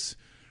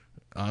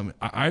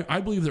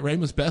I believe that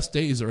Rhema's best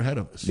days are ahead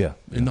of us,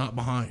 and not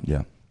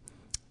behind,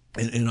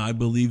 and I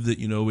believe that,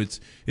 you know, it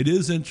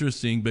is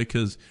interesting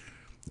because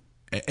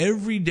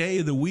every day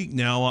of the week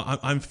now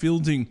I'm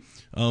fielding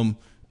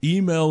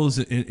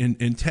emails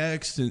and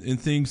texts and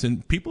things,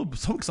 and people are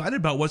so excited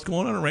about what's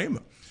going on at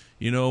Rhema.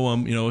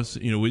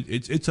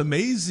 It's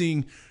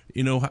amazing,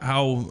 you know,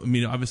 how, I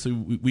mean, obviously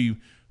we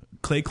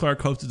Clay Clark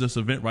hosted this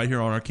event right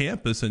here on our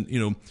campus, and you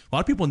know, a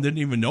lot of people didn't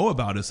even know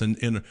about us,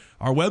 and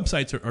our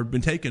websites are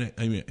been taking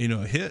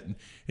a hit.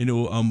 You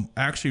know,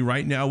 actually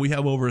right now we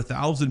have over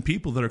 1,000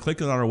 people that are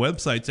clicking on our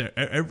websites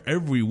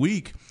every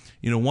week,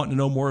 you know, wanting to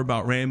know more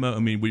about Rhema. I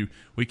mean, we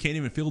can't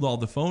even field all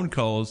the phone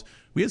calls.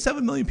 We had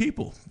 7 million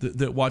people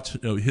that watched,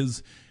 you know,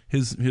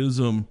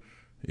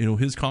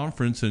 his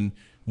conference, and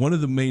one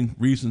of the main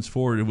reasons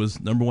for it was,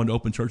 number one, to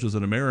open churches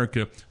in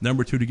America,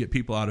 number two, to get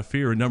people out of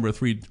fear, and number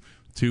three,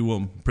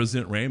 to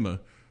present Rhema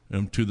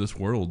to this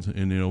world.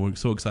 And you know, we're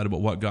so excited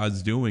about what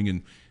God's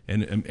doing,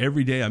 and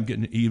every day I'm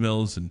getting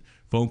emails and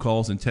phone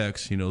calls and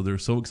texts. You know, they're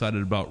so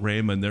excited about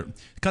Rhema, and they're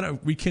kind of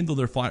rekindle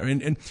their fire.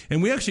 And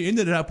we actually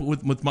ended up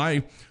with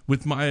my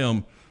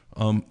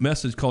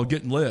message called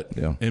Getting Lit.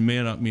 Yeah. And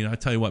man, I mean, I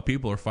tell you what,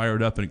 people are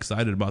fired up and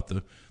excited about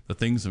the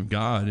things of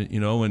God,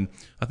 you know, and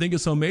I think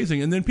it's so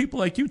amazing. And then people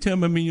like you,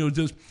 Tim, I mean, you know,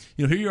 just,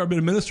 you know, here you are, been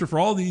a minister for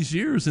all these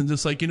years, and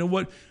just like, you know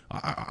what,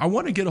 I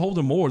want to get a hold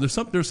of more.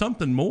 There's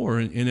something more,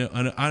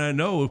 and I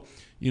know,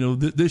 you know,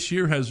 this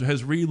year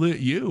has relit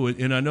you,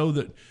 and I know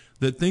that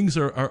things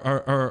are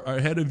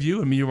ahead of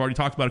you. I mean, you've already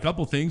talked about a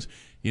couple of things,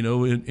 you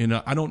know, and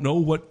I don't know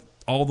what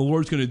all the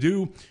Lord's going to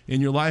do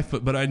in your life,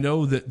 but I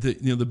know that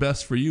you know, the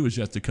best for you is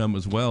yet to come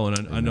as well,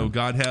 and I know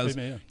God has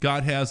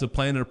a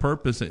plan and a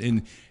purpose,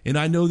 and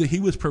I know that He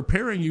was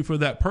preparing you for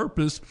that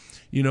purpose,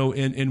 you know,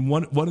 and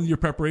one of your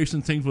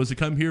preparation things was to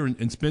come here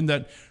and spend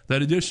that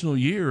additional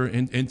year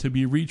and to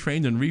be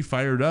retrained and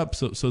refired up,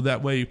 so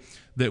that way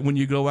that when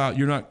you go out,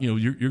 you're not, you know,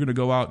 you're going to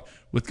go out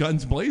with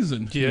guns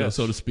blazing, you know,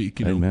 so to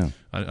speak. You know,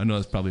 I know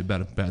that's probably a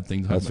bad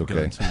thing. That's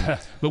okay. Guns,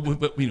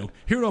 but you know,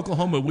 here in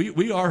Oklahoma, we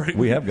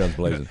have guns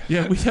blazing.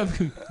 Yeah, we have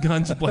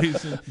guns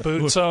blazing,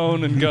 boots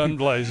on and gun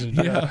blazing.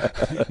 Yeah,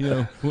 you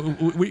know,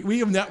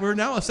 we're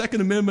now a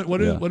Second Amendment.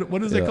 What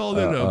is they call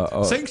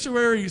it?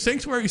 Sanctuary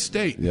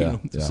state. Yeah,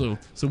 you know?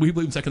 So we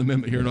believe in Second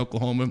Amendment here in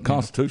Oklahoma.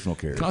 Constitutional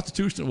carry.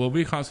 Constitutional. Well,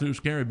 we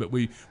constitutional carry, but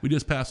we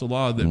just passed a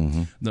law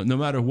that no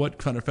matter what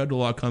kind of federal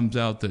law comes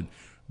out,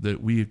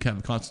 that we have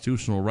a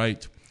constitutional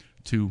right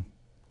to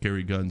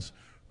carry guns.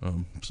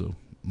 So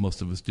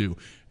most of us do.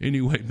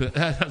 Anyway, but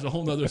that's a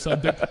whole other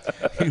subject.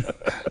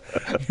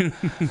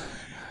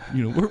 You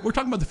know, we're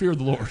talking about the fear of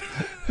the Lord.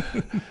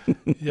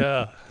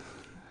 Yeah.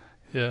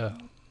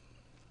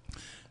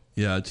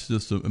 Yeah, it's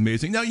just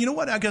amazing. Now, you know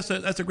what? I guess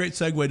that's a great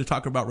segue to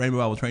talk about Rhema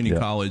Bible Training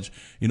College.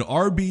 You know,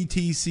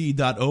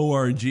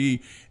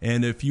 rbtc.org.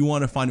 And if you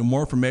want to find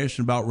more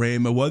information about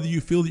Rhema, whether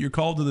you feel that you're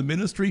called to the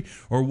ministry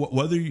or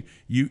whether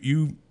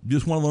you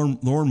just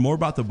want to learn more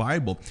about the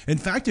Bible. In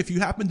fact, if you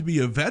happen to be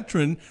a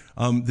veteran,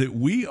 that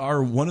we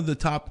are one of the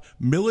top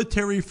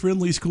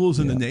military-friendly schools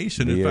in the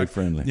nation. In fact,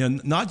 friendly. Yeah,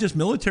 not just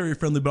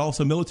military-friendly, but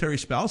also military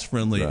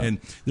spouse-friendly. Right. And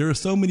there are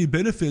so many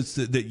benefits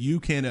that you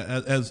can,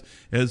 as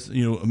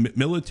you know, a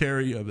military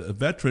a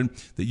veteran,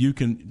 that you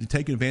can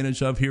take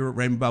advantage of here at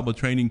Rhema Bible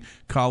Training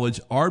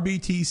College.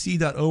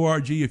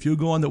 rbtc.org. If you'll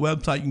go on the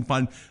website, you can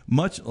find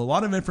a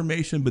lot of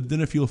information. But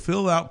then if you'll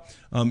fill out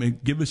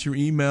and give us your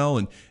email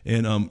and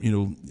you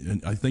know,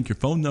 and I think your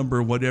phone number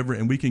or whatever,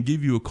 and we can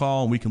give you a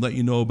call and we can let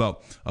you know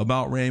about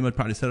Rhema,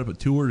 try to set up a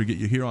tour to get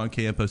you here on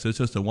campus. It's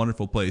just a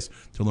wonderful place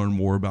to learn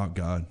more about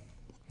God.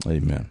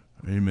 Amen.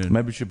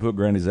 Maybe we should put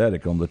Granny's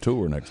Attic on the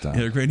tour next time.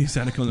 Yeah, Granny's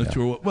Attic on the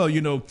tour. Well,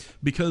 you know,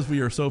 because we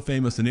are so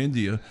famous in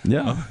India.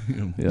 Yeah.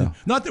 You know,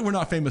 not that we're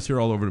not famous here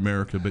all over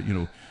America, but you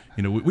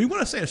know, we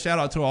want to say a shout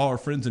out to all our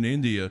friends in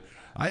India.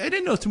 I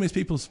didn't know too many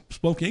people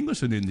spoke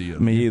English in India.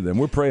 Me either. And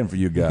we're praying for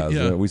you guys.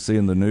 Yeah. We see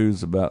in the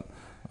news about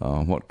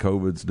what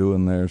COVID's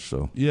doing there.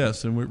 So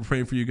yes, and we're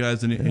praying for you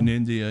guys in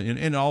India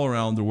and all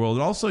around the world.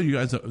 And also, you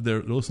guys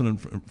they're listening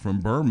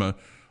from Burma.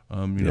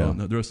 You know,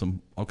 there's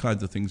all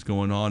kinds of things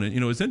going on, and you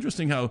know, it's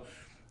interesting how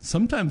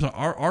sometimes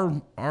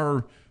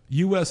our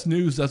U.S.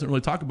 news doesn't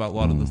really talk about a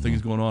lot of the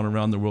things going on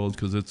around the world,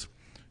 because it's,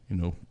 you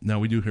know, now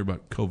we do hear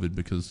about COVID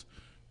because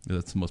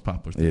That's the most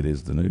popular thing. It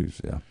is the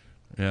news, yeah.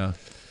 Yeah.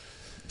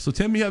 So,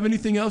 Tim, you have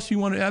anything else you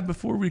want to add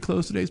before we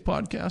close today's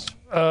podcast?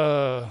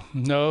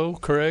 No,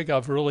 Craig,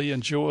 I've really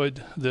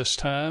enjoyed this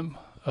time.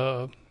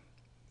 What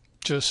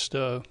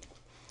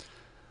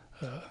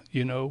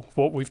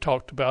we've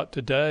talked about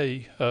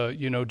today,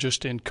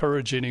 just to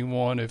encourage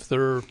anyone if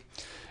they're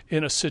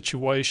in a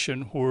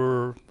situation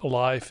where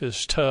life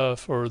is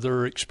tough or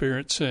they're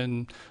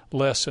experiencing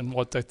less than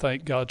what they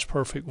think God's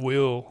perfect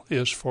will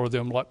is for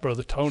them, like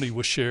Brother Tony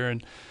was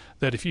sharing,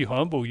 that if you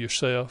humble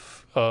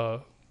yourself,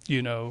 and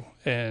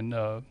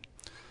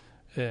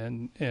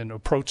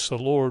approach the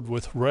Lord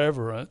with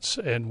reverence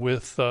and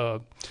with,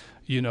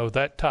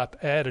 that type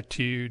of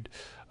attitude,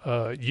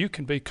 you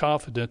can be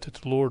confident that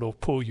the Lord will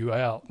pull you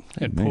out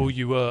and pull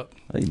you up.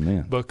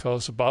 Amen.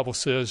 Because the Bible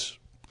says,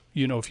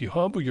 if you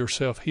humble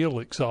yourself, He'll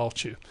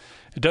exalt you.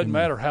 It doesn't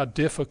matter how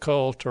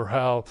difficult or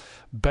how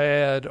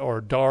bad or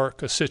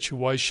dark a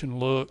situation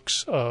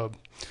looks.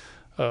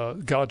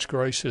 God's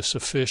grace is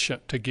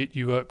sufficient to get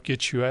you up,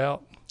 get you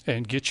out,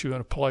 and get you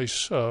in a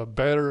place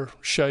better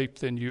shape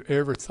than you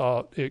ever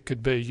thought it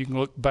could be. You can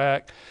look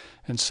back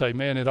and say,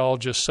 man, it all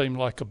just seemed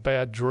like a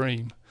bad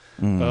dream.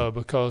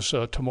 Because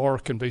tomorrow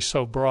can be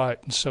so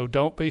bright. And so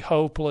don't be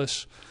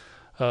hopeless.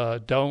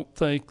 Don't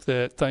think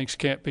that things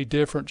can't be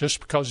different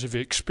just because you've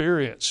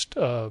experienced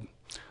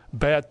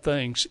bad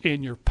things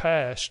in your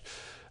past.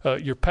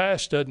 Your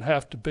past doesn't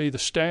have to be the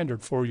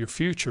standard for your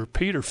future.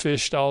 Peter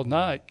fished all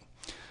night,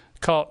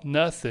 caught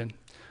nothing.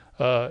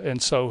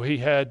 And so he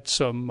had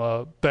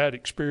some bad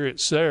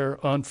experience there,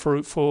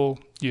 unfruitful,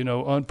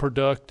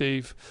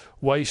 unproductive,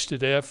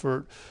 wasted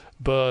effort.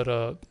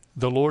 But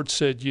the Lord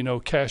said,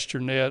 cast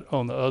your net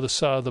on the other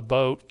side of the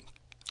boat.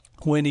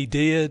 When he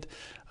did,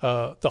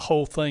 the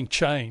whole thing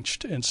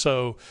changed. And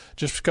so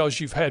just because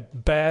you've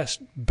had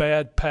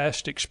bad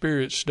past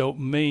experience don't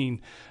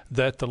mean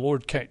that the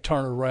Lord can't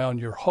turn around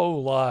your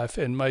whole life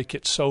and make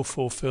it so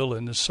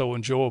fulfilling and so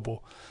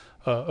enjoyable.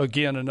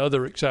 Again,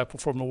 another example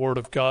from the Word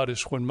of God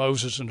is when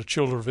Moses and the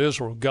children of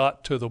Israel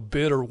got to the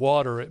bitter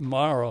water at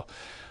Marah.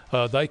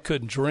 They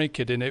couldn't drink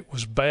it, and it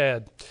was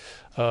bad.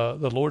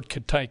 The Lord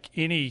could take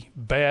any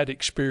bad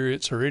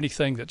experience or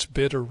anything that's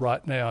bitter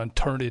right now and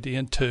turn it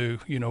into,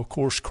 of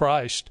course,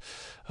 Christ.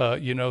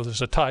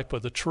 There's a type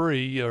of the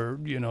tree or,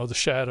 the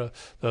shadow,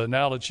 the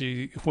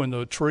analogy, when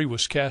the tree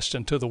was cast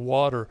into the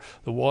water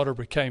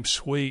became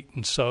sweet.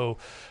 And so,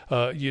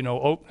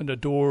 opening the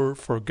door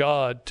for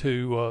God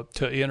to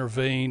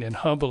intervene and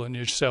humbling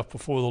yourself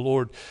before the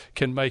Lord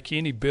can make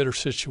any bitter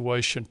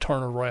situation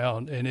turn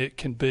around, and it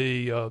can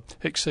be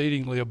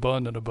exceedingly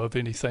abundant above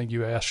anything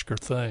you ask or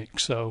think.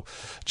 So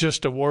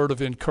just a word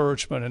of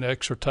encouragement and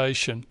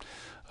exhortation.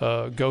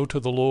 Go to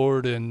the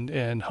Lord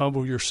and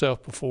humble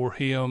yourself before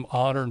Him,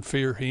 honor and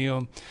fear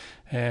Him,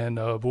 and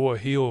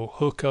He'll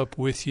hook up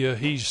with you.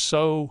 He's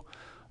so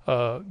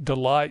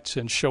delights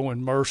in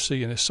showing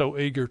mercy and is so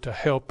eager to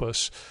help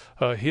us.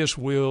 His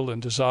will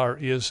and desire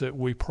is that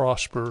we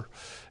prosper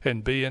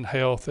and be in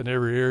health in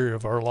every area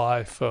of our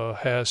life,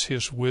 has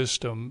His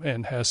wisdom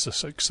and has the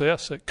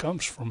success that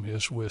comes from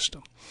His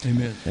wisdom.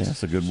 Amen. Yeah,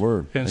 that's a good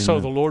word. And so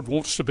the Lord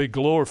wants to be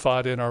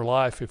glorified in our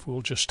life if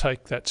we'll just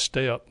take that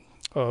step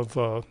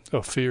of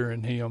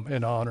fearing Him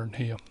and honoring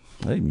Him.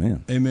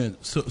 Amen. Amen.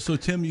 So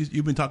Tim,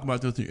 you've been talking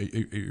about this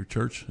at your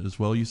church as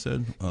well, you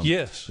said?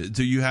 Yes.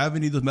 Do you have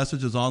any of the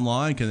messages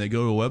online? Can they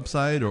go to a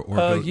website or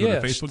go to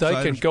Facebook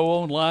site? They can go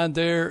online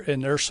there,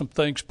 and there's some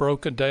things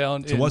broken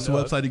down. So what's the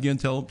website again?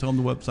 Tell them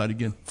the website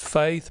again.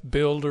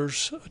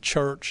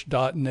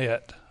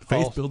 faithbuilderschurch.net.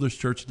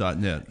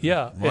 faithbuilderschurch.net.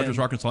 Yeah. Rogers,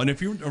 Arkansas. And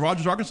if you're in the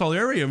Rogers, Arkansas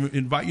area, I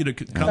invite you to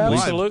come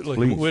Absolutely.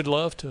 live. We'd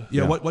love to.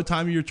 Yeah. What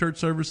time are your church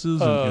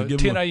services?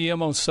 10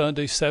 a.m. on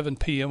Sunday, 7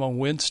 p.m. on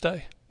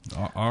Wednesday.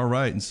 All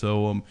right. And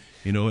so,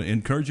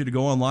 encourage you to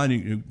go online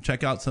and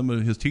check out some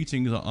of his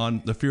teachings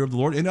on the fear of the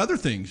Lord and other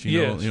things.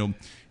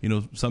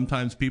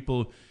 Sometimes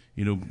people,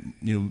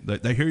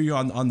 they hear you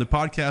on the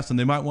podcast and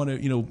they might want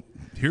to,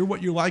 hear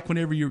what you're like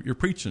whenever you're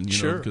preaching,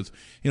 sure.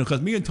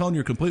 Because me and Tony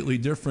are completely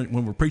different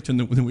when we're preaching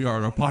than we are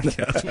on our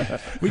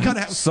podcast. we kind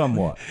of have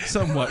somewhat.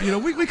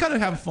 We kind of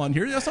have fun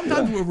here.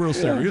 Sometimes we're real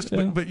serious,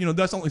 but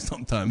that's only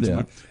sometimes.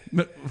 Yeah.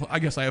 But I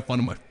guess I have fun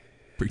in my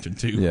preaching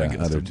too. Yeah, I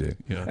do too.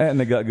 Yeah. And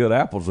they got good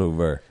apples over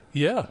there.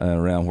 Yeah.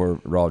 Around where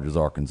Rogers,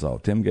 Arkansas.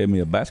 Tim gave me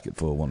a basket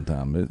full one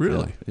time.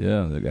 Really?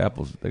 Yeah, the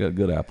apples. They got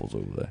good apples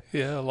over there.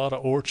 Yeah, a lot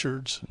of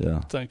orchards. Yeah.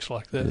 Things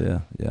like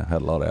that. Yeah.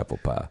 Had a lot of apple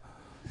pie.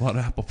 A lot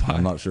of apple pie.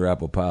 I'm not sure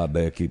apple pie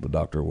dare keep a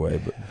doctor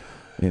away, but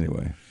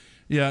anyway.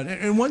 Yeah,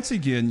 and once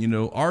again,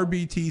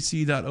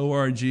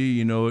 rbtc.org,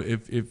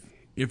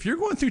 if you're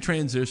going through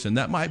transition,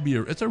 that might be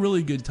it's a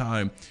really good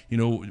time.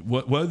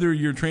 Whether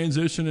you're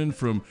transitioning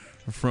from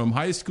from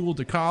high school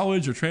to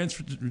college, or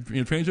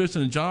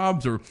transition to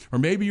jobs, or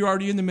maybe you're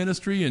already in the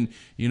ministry and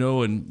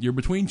and you're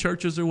between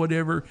churches or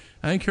whatever.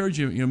 I encourage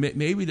you,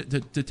 maybe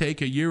to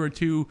take a year or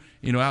two,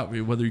 out,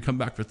 whether you come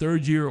back for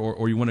third year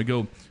or you want to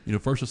go,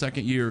 first or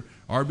second year.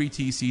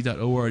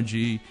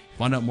 rbtc.org.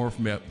 Find out more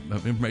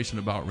information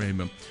about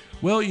Rhema.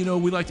 Well,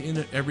 we like to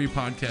end every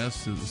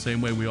podcast the same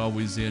way we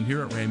always end.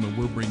 Here at Rhema,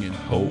 we'll bring in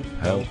hope,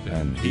 health,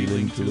 and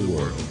healing to the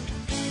world.